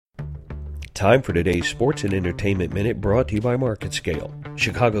Time for today's Sports and Entertainment Minute, brought to you by MarketScale.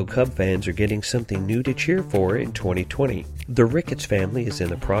 Chicago Cub fans are getting something new to cheer for in 2020. The Ricketts family is in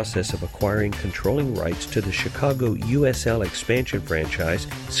the process of acquiring controlling rights to the Chicago USL expansion franchise,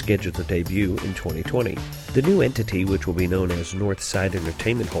 scheduled to debut in 2020. The new entity, which will be known as Northside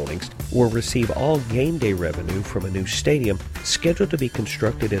Entertainment Holdings, will receive all game day revenue from a new stadium scheduled to be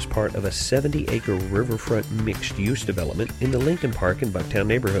constructed as part of a 70-acre riverfront mixed-use development in the Lincoln Park and Bucktown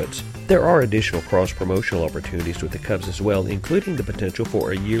neighborhoods. There are additional cross-promotional opportunities with the Cubs as well, including the potential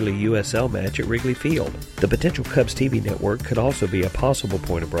for a yearly USL match at Wrigley Field. The potential Cubs TV network could also be a possible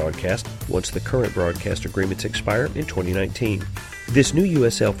point of broadcast once the current broadcast agreements expire in 2019. This new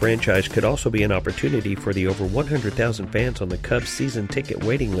USL franchise could also be an opportunity for the over 100,000 fans on the Cubs season ticket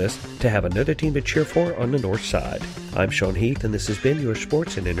waiting list to have another team to cheer for on the north side. I'm Sean Heath, and this has been your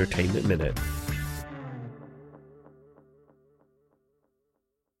Sports and Entertainment Minute.